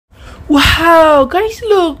Wow, guys,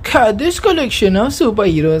 look at this collection of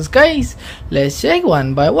superheroes, guys. Let's check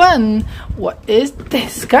one by one. What is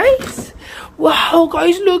this, guys? Wow,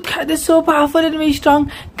 guys, look at this so powerful and very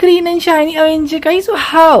strong green and shiny Avenger, guys.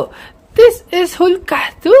 Wow, this is Hulk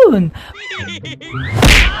cartoon.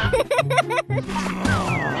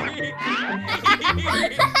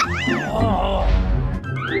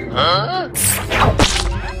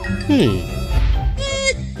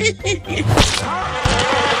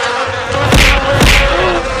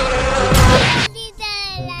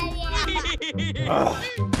 Huh?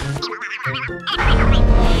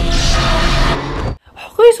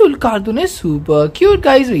 Guys, Hulk cartoon is super cute,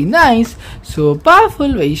 guys, very nice, so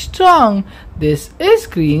powerful, very strong. This is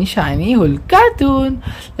green shiny Hulk cartoon.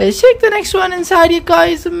 Let's check the next one inside here,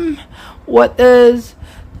 guys. What is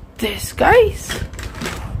this, guys?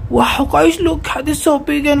 Wow, guys, look at this so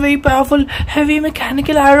big and very powerful heavy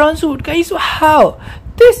mechanical iron suit, guys. Wow,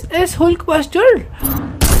 this is Hulkbuster.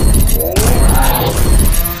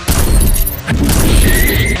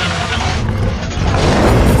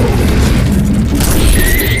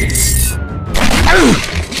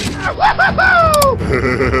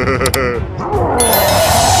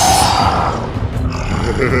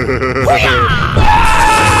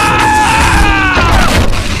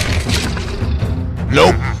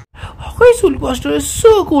 Nope. Guys, Hulkbuster is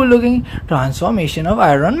so cool looking transformation of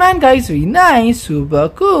Iron Man, guys. Very nice, super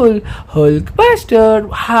cool. Hulkbuster,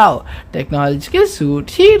 wow, technological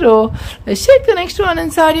suit hero. Let's check the next one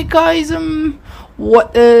inside it, guys.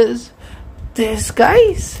 What is this,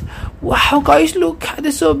 guys? Wow, guys, look at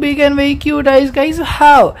this so big and very cute eyes, guys.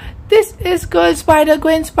 Wow, this is Girl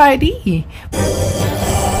Spider-Gwen Spidey.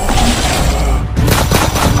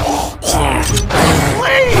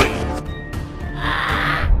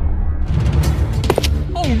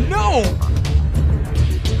 Oh no!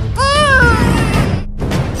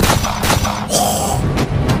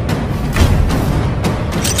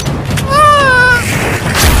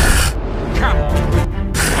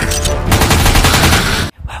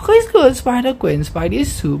 Girl Spider-Gwen Spidey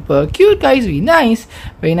is super cute, guys. Very nice,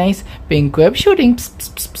 pink web shooting. Psst,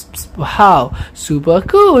 psst, psst, psst. Wow, super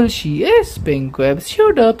cool. She is pink web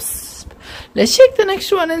shooter. Psst. Let's check the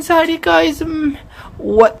next one inside here, guys.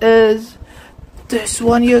 What is this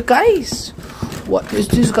one here, guys? What is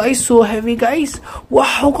this, guys? So heavy, guys.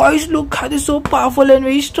 Wow, guys, look at this so powerful and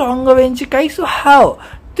very strong Avenger, guys. Wow,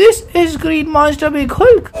 this is Green Monster Big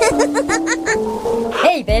Hulk.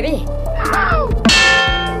 Hey, baby.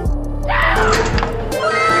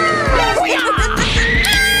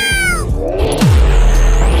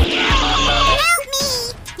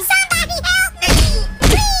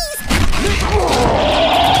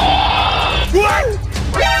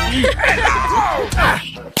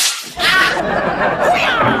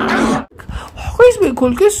 Guys, Big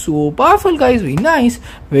Hulk is so powerful, guys. Very nice,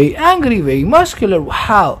 very angry, very muscular.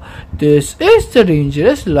 Wow, this is the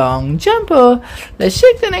dangerous long jumper. Let's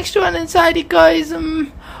check the next one inside it, guys.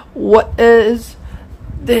 What is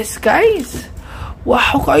this, guys?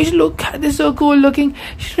 Wow, guys, look at this so cool looking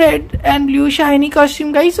red and blue shiny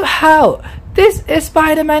costume, guys. Wow, this is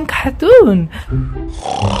Spider-Man cartoon.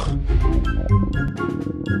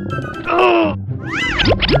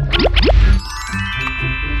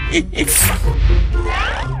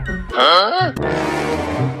 Huh?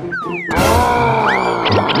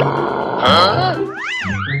 Huh?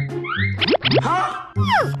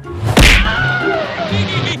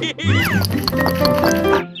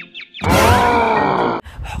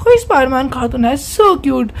 Spider-Man cartoon has so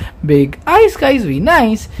cute big eyes, guys. Very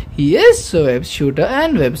nice. He is so web shooter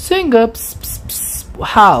and web swinger. Psst, psst, psst.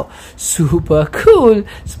 Wow, super cool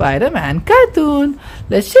Spider-Man cartoon.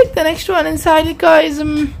 Let's check the next one inside it, guys.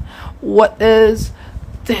 What is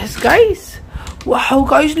this, guys? Wow,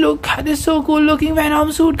 guys, look at this so cool looking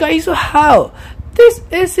Venom suit, guys. Wow, this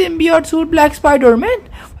is symbiote suit Black Spider-Man.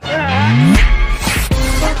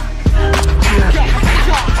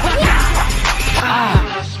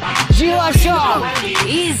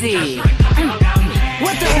 Easy.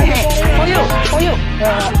 What the heck? For you.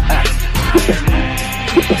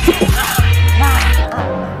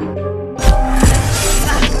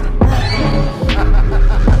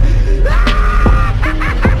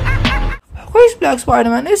 Guys, Black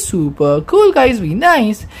Spider-Man is super cool, guys. Very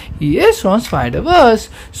nice. He is from Spider-Verse.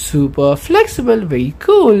 Super flexible, very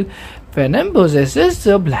cool. Venom possesses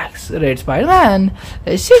the red Spider-Man.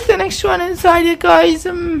 Let's check the next one inside here, guys.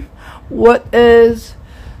 What is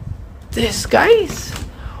this, guys?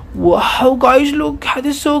 Wow, guys, look at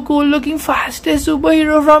this so cool looking fastest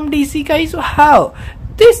superhero from DC, guys. Wow,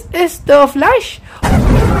 this is the Flash.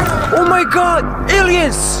 Oh my god,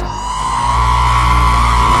 aliens!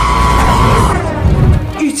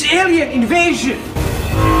 alien invasion!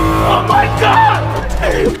 Oh my god!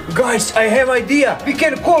 Guys, I have idea. We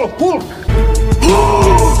can call Hulk.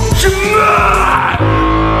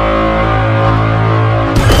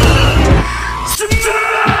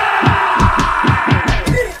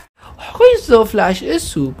 So Flash is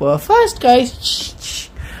super fast, guys.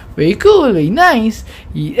 Very cool, very nice.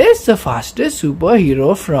 He is the fastest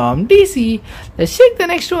superhero from DC. Let's check the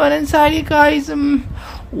next one inside here, guys.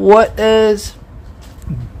 What is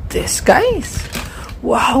this, guys?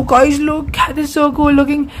 Wow, guys, look, that is so cool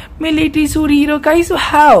looking military suit hero, guys.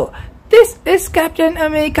 Wow, this is Captain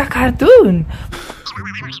America cartoon.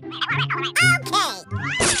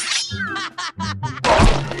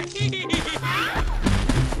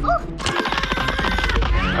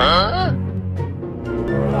 Huh?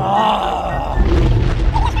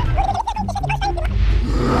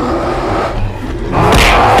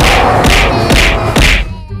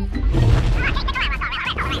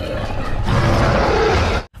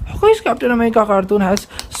 Captain America cartoon has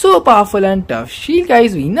so powerful and tough shield,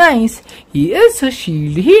 guys. Very nice. He is a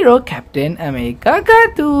shield hero, Captain America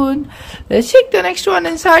cartoon. Let's check the next one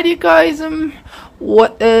inside here, guys.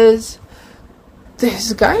 What is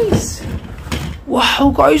this, guys?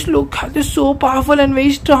 Wow, guys, look at this so powerful and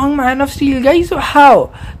very strong Man of Steel, guys.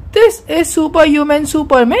 Wow, this is superhuman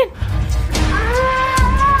Superman.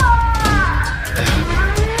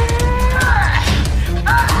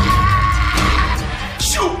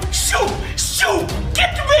 Shoot!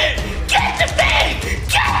 Get the man! Get the man!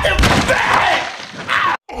 Get the man!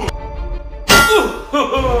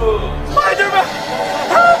 Spider-Man!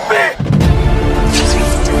 Help me!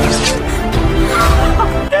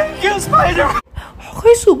 Thank you, Spider-Man!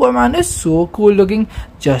 Okay, Superman is so cool looking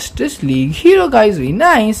Justice League hero, guys. Very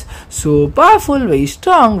nice, so powerful, very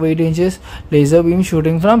strong, very dangerous, laser beam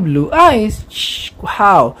shooting from blue eyes.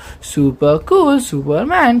 Wow, super cool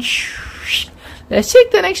Superman. Let's check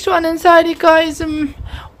the next one inside it, guys.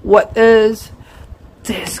 What is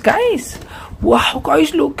this, guys? Wow,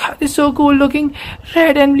 guys, look at this so cool looking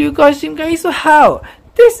red and blue costume, guys. Wow,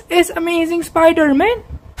 this is amazing Spider-Man.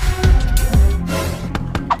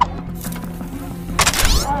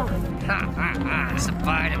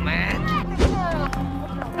 Spider-Man.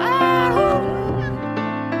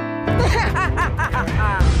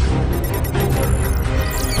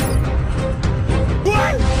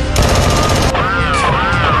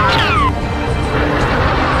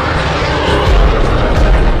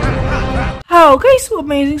 Wow, guys, so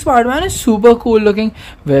amazing Spider-Man is super cool looking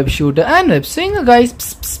web shooter and web singer, guys.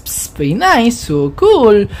 Psst, psst, psst, very nice, so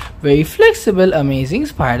cool, very flexible, amazing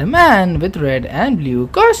Spider-Man with red and blue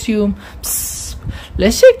costume. Psst.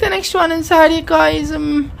 Let's check the next one inside here, guys.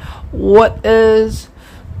 What is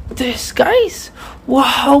this, guys?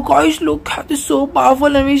 Wow, guys, look at this so powerful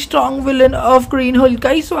and very strong villain of Green Hulk,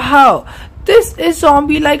 guys. Wow, this is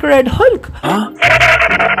zombie like Red Hulk. Huh?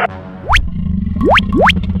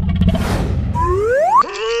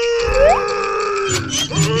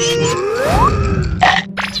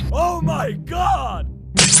 Oh my god!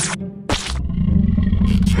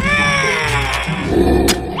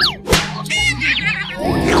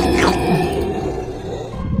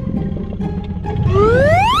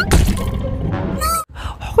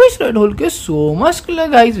 Red Hulk is so muscular,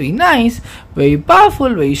 guys. Very nice, very powerful,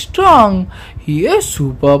 very strong. He is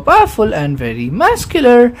super powerful and very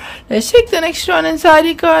muscular. Let's check the next one inside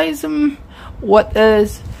it, guys. What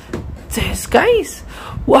is this, guys?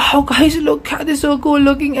 Wow, guys, look at this so cool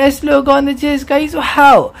looking S logo on the chest, guys.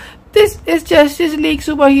 Wow, this is Justice League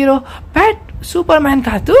superhero Superman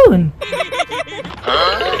cartoon.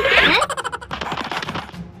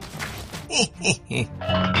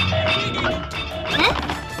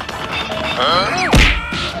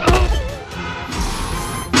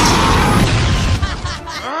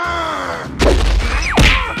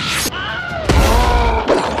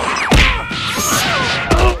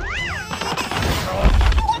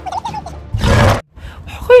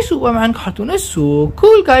 Superman cartoon is so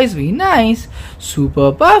cool, guys. Very nice,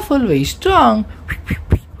 super powerful, very strong.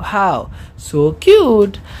 Wow, so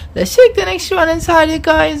cute. Let's check the next one inside here,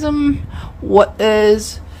 guys. What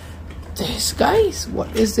is this, guys?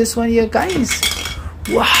 What is this one here, guys?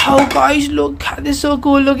 Wow, guys, look at this so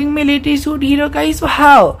cool looking military suit hero, guys.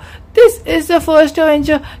 Wow, this is the first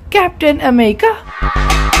Avenger, Captain America.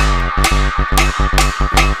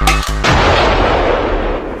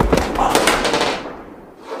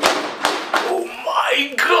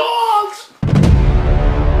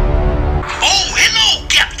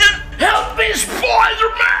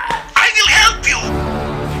 Spider-Man! I will help you!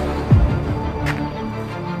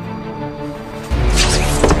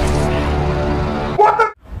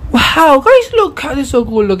 Wow, Wow, guys, look, this is so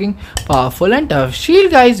cool looking. Powerful and tough shield,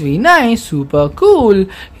 guys. Very nice, super cool.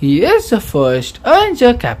 He is the first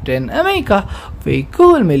Avenger, Captain America. Very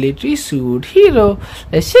cool military suit hero.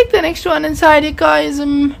 Let's check the next one inside it, guys.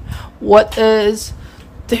 What is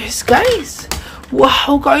this, guys?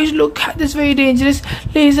 Wow, guys, look at this very dangerous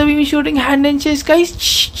laser beam shooting hand and chest, guys.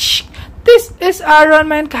 This is Iron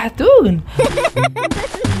Man cartoon.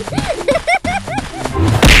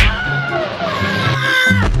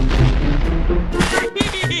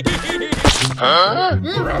 Huh?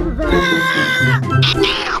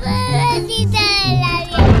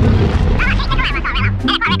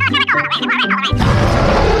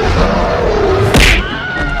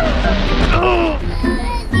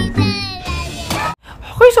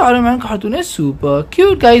 Iron Man cartoon is super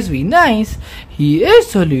cute, guys. Very nice. He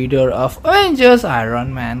is the leader of Avengers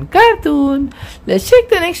Iron Man cartoon. Let's check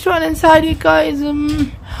the next one inside it, guys.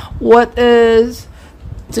 What is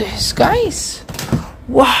this, guys?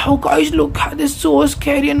 Wow, guys, look at this so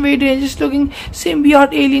scary and very dangerous looking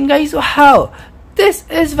symbiote alien, guys. Wow, this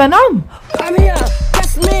is Venom. I'm here.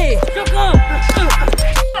 That's me.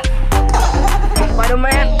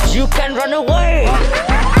 Spider-Man, you can run away.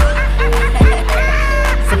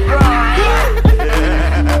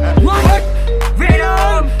 What?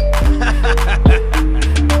 Venom!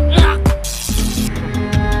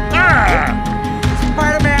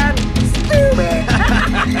 Spider-Man, stupid!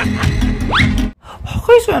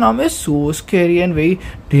 Guys, Venom is so scary and very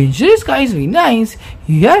dangerous, guys. Very nice.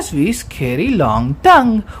 He has very scary long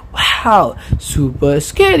tongue. Wow, super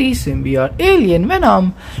scary symbiote alien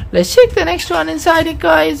Venom. Let's check the next one inside it,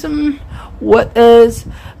 guys. What is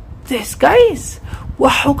this, guys?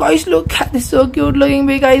 Wow, guys, look at this so cute looking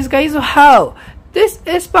big eyes, guys. Wow, this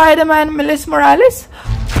is Spider-Man Miles Morales.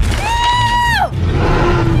 Help me!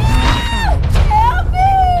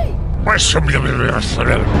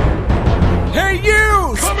 Hey,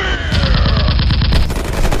 you! Come here!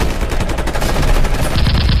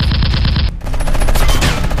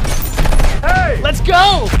 Hey! Let's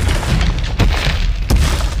go!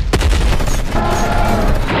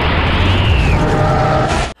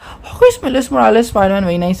 Miles Morales Spider-Man,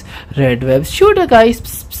 very nice red web shooter, guys.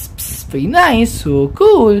 Psst, psst, psst, very nice, so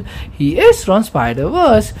cool. He is from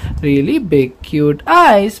Spider-Verse. Really big cute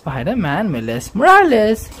eyes. Spider-Man Miles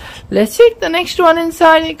Morales. Let's check the next one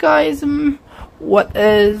inside it, guys. What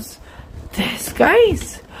is this,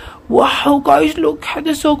 guys? Wow, guys, look at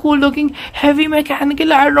this so cool looking heavy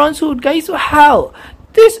mechanical iron suit, guys. Wow,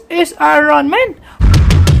 this is Iron Man.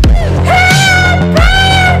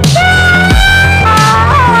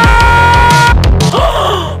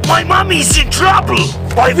 My mommy's in trouble!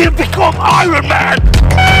 I will become Iron Man!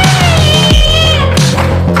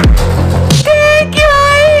 Thank you,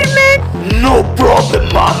 Iron Man! No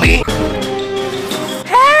problem, mommy!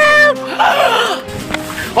 Help!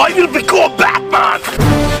 I will become Batman!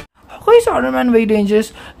 Guys, Iron Man very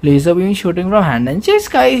dangerous. Laser beam shooting from hand and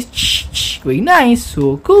chest, guys. Very nice,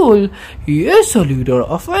 so cool. He is the leader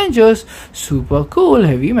of Avengers. Super cool,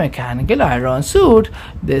 heavy mechanical iron suit.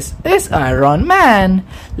 This is Iron Man.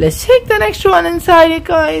 Let's check the next one inside it,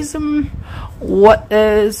 guys. What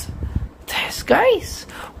is this, guys?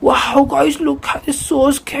 Wow, guys, look at this so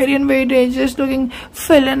scary and very dangerous looking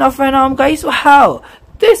villain of Venom, guys. Wow,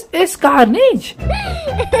 this is Carnage.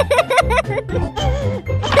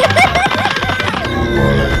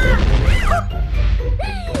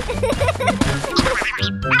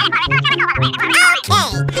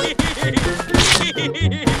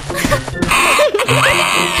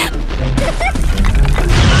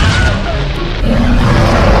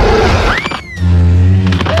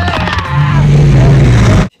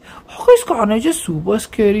 Carnage is super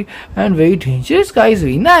scary and very dangerous, guys.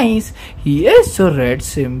 Very nice. He is the red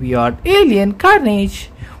symbiote alien Carnage.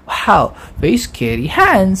 Wow, very scary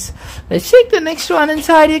hands. Let's check the next one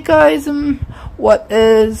inside it, guys. What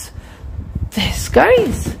is this,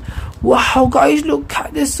 guys? Wow, guys, look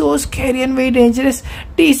at this so scary and very dangerous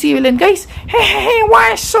DC villain, guys. Hey,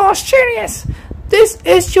 why so serious? This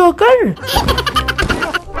is Joker.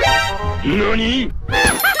 NANI?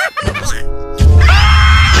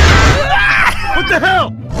 What the hell?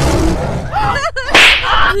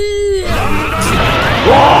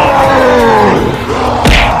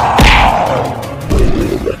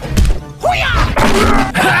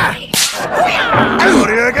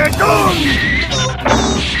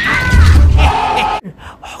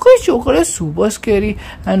 Joker is super scary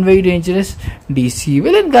and very dangerous DC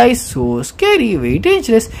villain, guys. So scary, very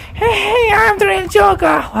dangerous. Hey, I'm the real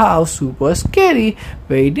Joker. Wow, super scary,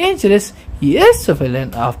 very dangerous. He is the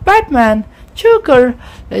villain of Batman, Joker.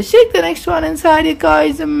 Let's check the next one inside it,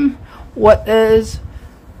 guys. What is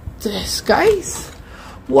this, guys?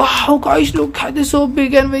 Wow, guys, look at this so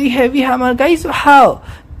big and very heavy hammer, guys. Wow,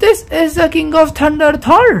 this is the King of Thunder,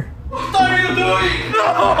 Thor. What are you doing?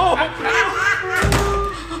 No!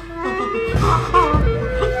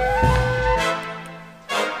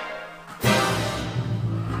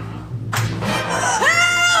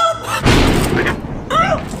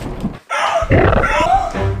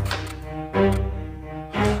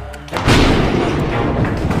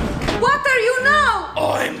 What are you now?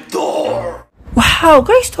 I'm Thor. Wow,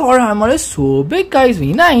 guys, Thor hammer is so big, guys.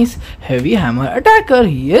 Very nice. Heavy hammer attacker.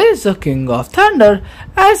 He is the King of Thunder,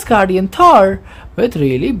 Asgardian Thor, with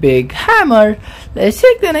really big hammer. Let's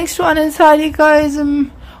check the next one inside here, guys.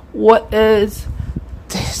 What is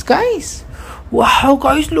this, guys? Wow,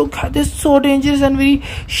 guys, look at this, so dangerous and very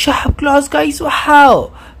sharp claws, guys.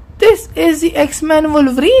 Wow, this is the X-Men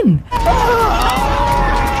Wolverine.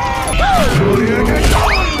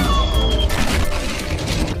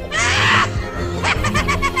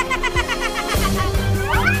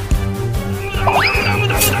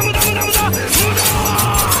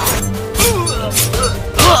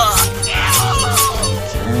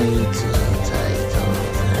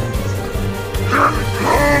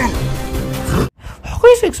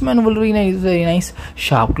 X-Men Wolverine is very nice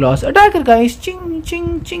sharp claws attacker, guys. Ching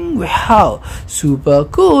ching ching. Wow, super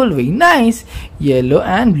cool, very nice yellow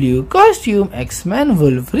and blue costume, X-Men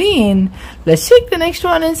Wolverine. Let's check the next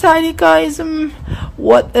one inside here, guys.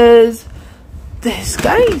 What is this,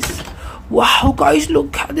 guys? Wow, guys,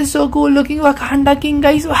 look at this so cool looking Wakanda King,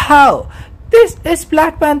 guys. Wow, this is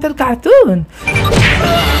Black Panther cartoon.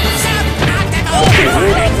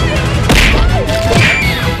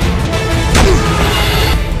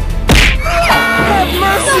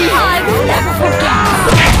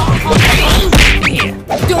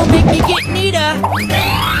 Don't make me get Nita.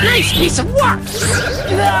 Nice piece of work.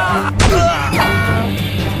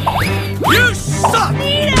 You suck.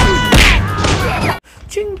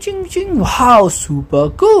 Ching ching ching. Wow, super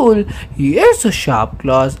cool. He is a sharp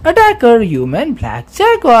claws attacker, human Black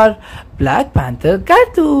Jaguar, Black Panther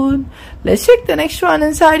cartoon. Let's check the next one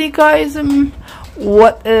inside here, guys.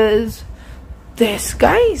 What is this,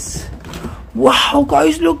 guys? Wow,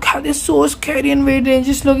 guys, look at this, so scary and very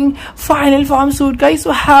dangerous looking final form suit, guys.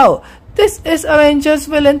 Wow, this is Avengers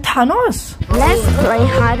villain Thanos. Let's play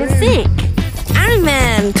hide and seek. Iron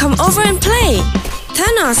Man, come over and play.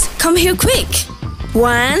 Thanos, come here quick.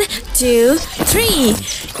 1, 2, 3.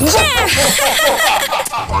 Yeah!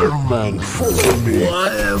 Iron Man, follow me. Why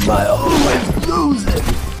am I always losing?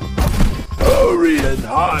 Hurry and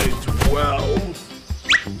hide well.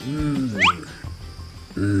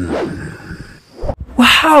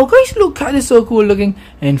 Wow, guys, look at this, so cool looking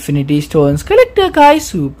Infinity Stones collector, guys.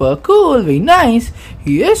 Super cool, very nice.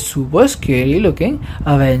 He is super scary looking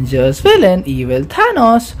Avengers villain, evil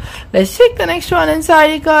Thanos. Let's check the next one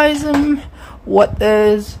inside, guys. What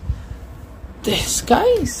is this,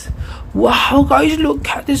 guys? Wow, guys, look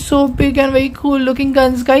at this, so big and very cool looking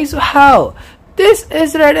guns, guys. Wow, this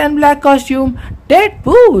is red and black costume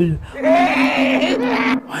Deadpool.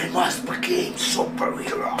 I must become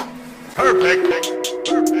superhero. Perfect.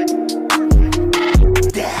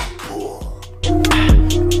 Deadpool.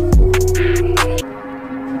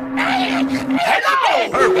 Hello.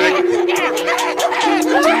 Perfect.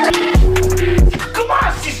 Come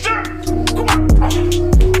on, sister. Come on.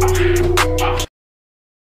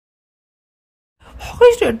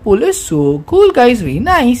 Guys, Deadpool is so cool, guys. Very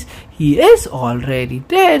nice. He is already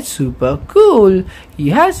dead. Super cool. He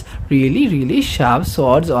has really sharp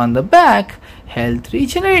swords on the back. Health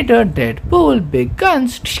regenerator, Deadpool, big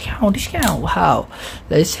guns. Wow.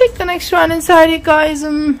 Let's check the next one inside here, guys.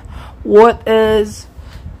 What is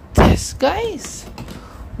this, guys?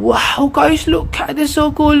 Wow, guys, look at this,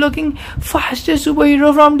 so cool looking fastest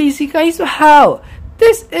superhero from DC, guys. Wow,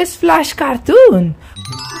 this is Flash cartoon.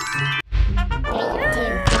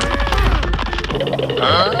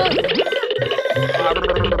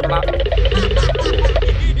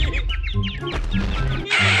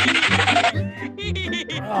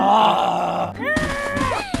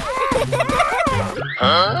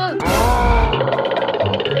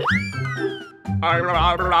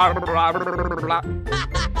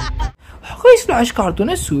 Guys, Flash cartoon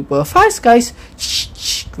is super fast, guys.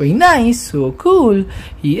 Very nice, so cool.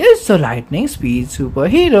 He is the lightning speed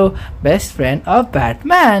superhero, best friend of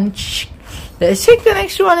Batman. Let's check the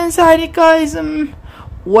next one inside it, guys.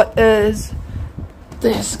 What is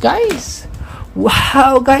this, guys?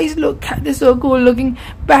 Wow, guys, look at this, so cool looking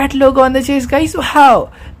bat logo on the chest, guys.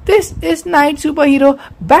 Wow, this is night superhero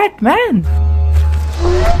Batman.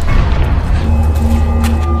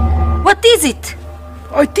 What is it?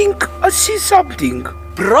 I think I see something.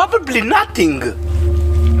 Probably nothing.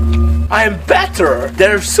 I am better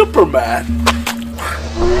than Superman.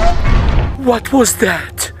 What was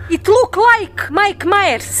that? It looked like Mike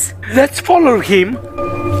Myers. Let's follow him.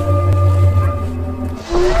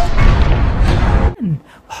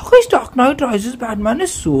 How guys, Dark Knight Rises Batman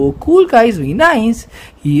is so cool, guys. Very nice.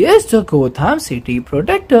 He is the Gotham City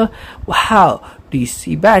Protector. Wow,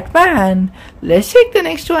 DC Batman. Let's check the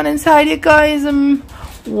next one inside here, guys.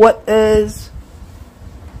 What is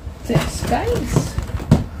this, guys?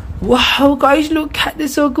 Wow, guys, look at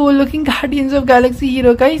this so cool looking Guardians of Galaxy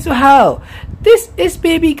hero, guys. Wow, this is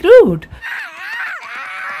Baby Groot.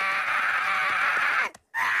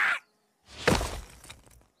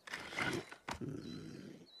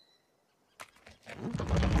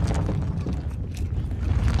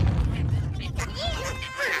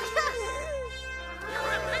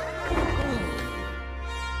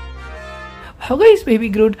 How guys, Baby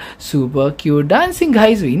Groot, super cute dancing,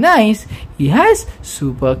 guys, very nice. He has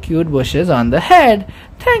super cute bushes on the head.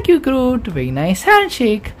 Thank you, Groot, very nice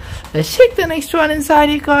handshake. Let's check the next one inside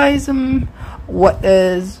here, guys. What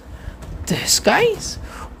is this, guys?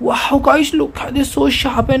 Wow, guys, look at this so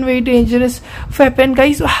sharp and very dangerous weapon,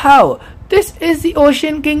 guys. Wow, this is the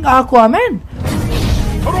Ocean King Aquaman.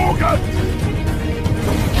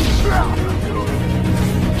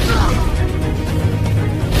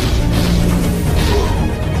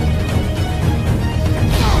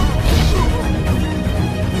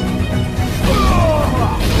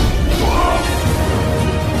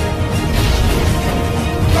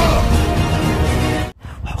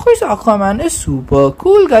 Aquaman is super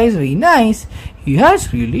cool, guys, very nice. He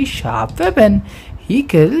has really sharp weapon. He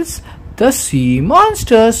kills the sea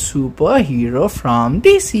monster, superhero from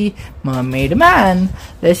DC, Mermaid Man.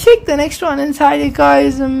 Let's check the next one inside it,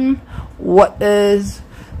 guys. What is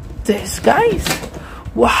this, guys?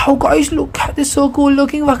 Wow, guys, look at this so cool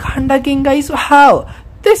looking Wakanda King, guys. Wow,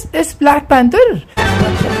 this is Black Panther.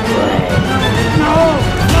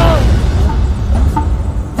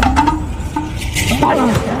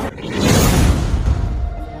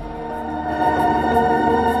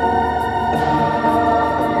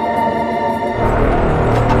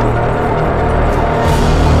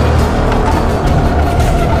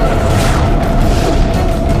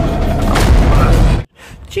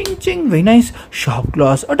 Ching, very nice. Sharp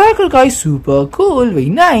claws attacker, guys, super cool, very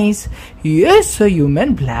nice. He is a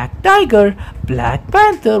human black tiger, Black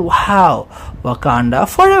Panther. Wow, Wakanda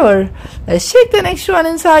forever. Let's check the next one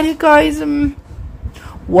inside you, guys.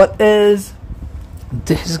 What is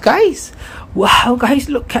this, guys? Wow, guys,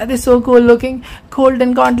 look at this so cool looking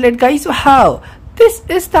golden gauntlet, guys. Wow, this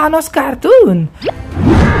is Thanos cartoon.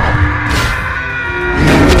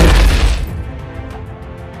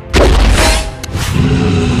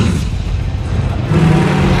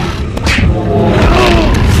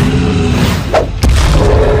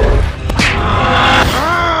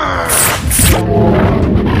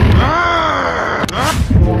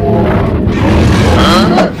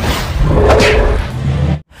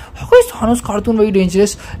 Thanos cartoon very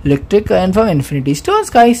dangerous. Electric current from Infinity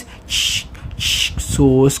Stones, guys.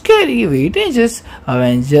 So scary, very dangerous.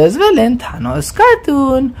 Avengers villain, Thanos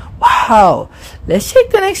cartoon. Wow. Let's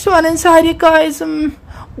check the next one inside here, guys.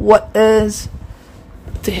 What is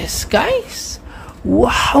this, guys?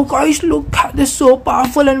 Wow, guys, look at this so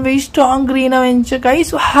powerful and very strong Green Avenger,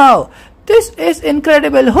 guys. Wow. This is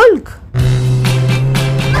Incredible Hulk.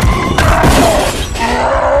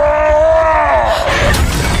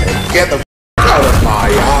 Get the f out of my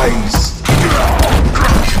eyes,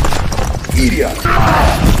 idiot!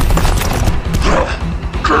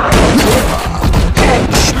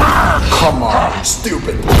 Come on,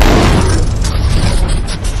 stupid! 1,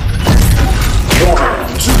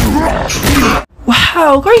 2, 3.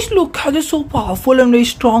 Wow, guys, look at this so powerful and very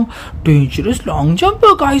strong, dangerous long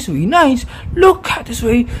jumper, guys, very nice. Look at this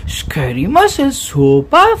very scary muscles, so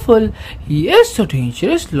powerful. He is the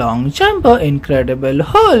dangerous long jumper, Incredible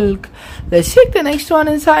Hulk. Let's check the next one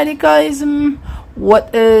inside it, guys.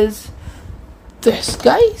 What is this,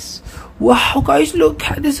 guys? Wow, guys, look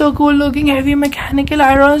at this so cool looking heavy mechanical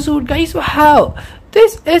iron suit, guys. Wow,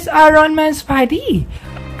 this is Iron Man Spidey.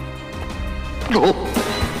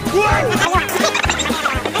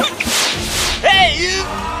 Hey, you!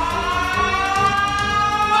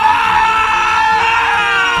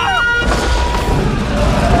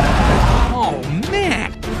 Oh,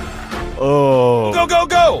 man. Oh. Go, go,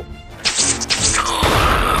 go!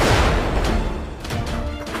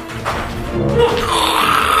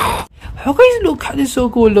 Oh, guys, look at this so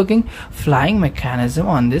cool looking flying mechanism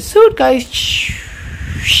on this suit, guys.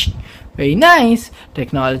 Very nice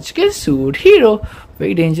technological suit hero.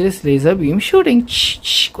 Very dangerous laser beam shooting.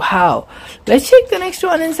 Wow. Let's check the next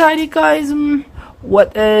one inside it, guys.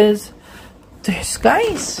 What is this,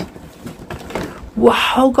 guys?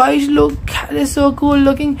 Wow, guys, look, that is so cool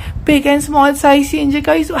looking. Big and small size changer,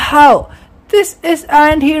 guys. Wow. This is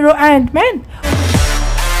Ant-Hero Ant-Man.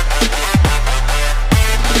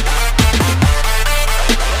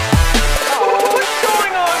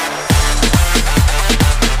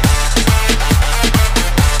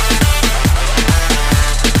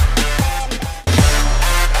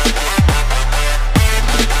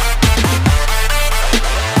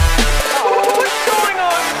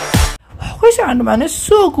 Ant-Man is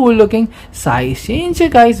so cool looking. Size changer,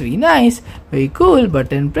 guys, very nice. Very cool.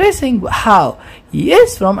 Button pressing. Wow. He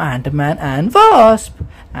is from Ant-Man and Wasp.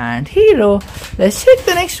 Ant-Hero. Let's check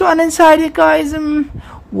the next one inside it, guys.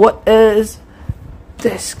 What is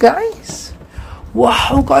this, guys?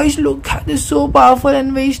 Wow, guys, look, that is so powerful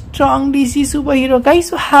and very strong DC superhero,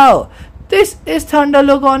 guys. Wow. This is Thunder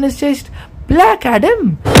logo on his chest. Black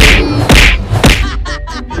Adam.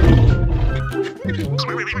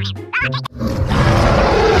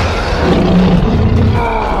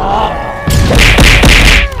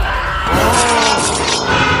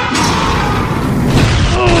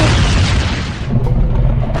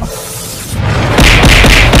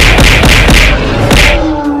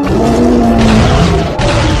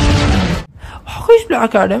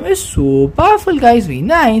 Black Adam is so powerful, guys. Very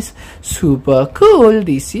nice. Super cool.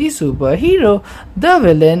 DC superhero. The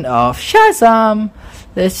villain of Shazam.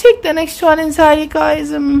 Let's check the next one inside it,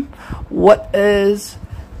 guys. What is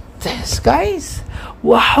this, guys?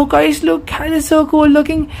 Wow, guys, look, that is so cool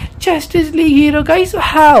looking. Justice League hero, guys.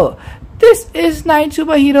 Wow. This is Night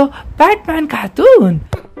superhero Batman cartoon.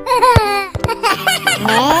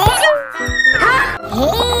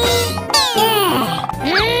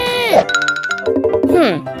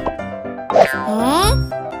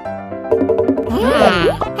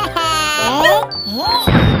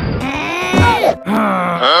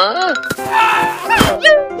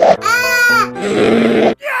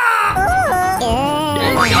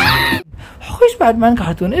 Batman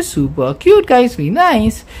cartoon is super cute, guys. Very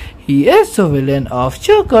nice. He is the villain of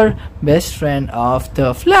Joker, best friend of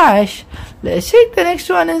the Flash. Let's check the next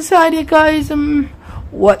one inside here, guys.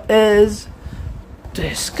 What is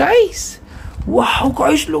this, guys? Wow,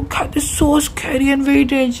 guys, look, that is so scary and very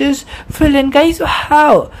dangerous villain, guys.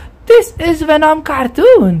 Wow, this is Venom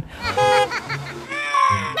cartoon.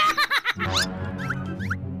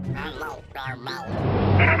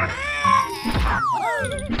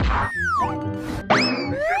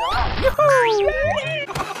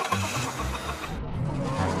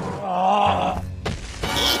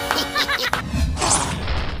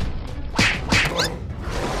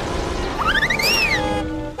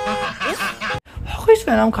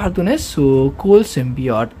 Venom cartoon is so cool.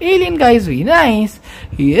 Symbiote alien, guys, very nice.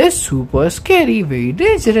 He is super scary, very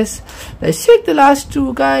dangerous. Let's check the last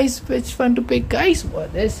two, guys. Which one to pick, guys?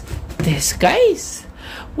 What is this, guys?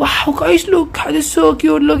 Wow, guys, look, that is so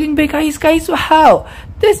cute looking big eyes, guys. Wow,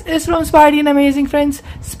 this is from Spidey and Amazing Friends,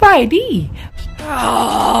 Spidey.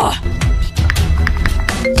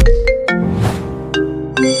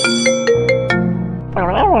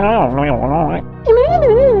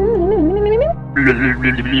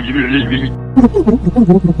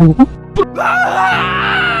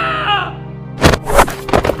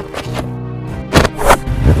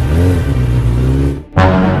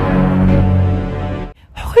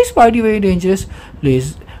 Spidey, very dangerous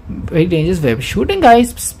web shooting,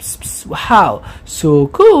 guys. Wow, so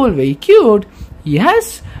cool, very cute. He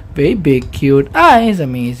has very big cute eyes.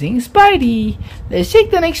 Amazing Spidey. Let's check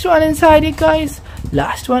the next one inside it, guys.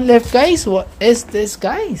 Last one left, guys. What is this,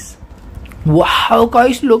 guys? Wow,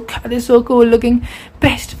 guys, look, that is so cool looking.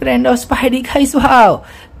 Best friend of Spidey, guys. Wow,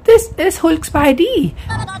 this is Hulk Spidey.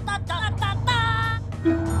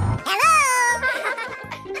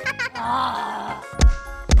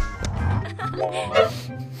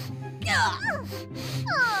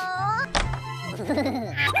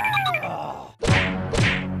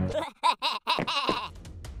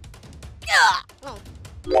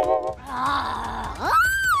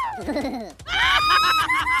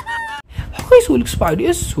 Guys, Hulk Spidey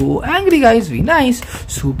is so angry, guys. Very nice.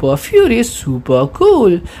 Super furious, super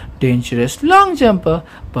cool. Dangerous long jumper.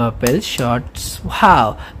 Purple shots.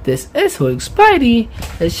 Wow, this is Hulk Spidey.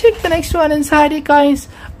 Let's check the next one inside it, guys.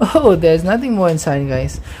 Oh, there's nothing more inside,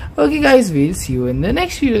 guys. Okay, guys, we'll see you in the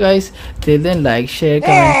next video, guys. Till then, like, share,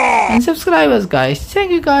 comment, and subscribe us, guys.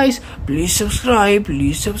 Thank you, guys. Please subscribe.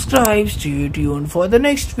 Stay tuned for the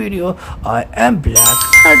next video. I am Black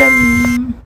Adam.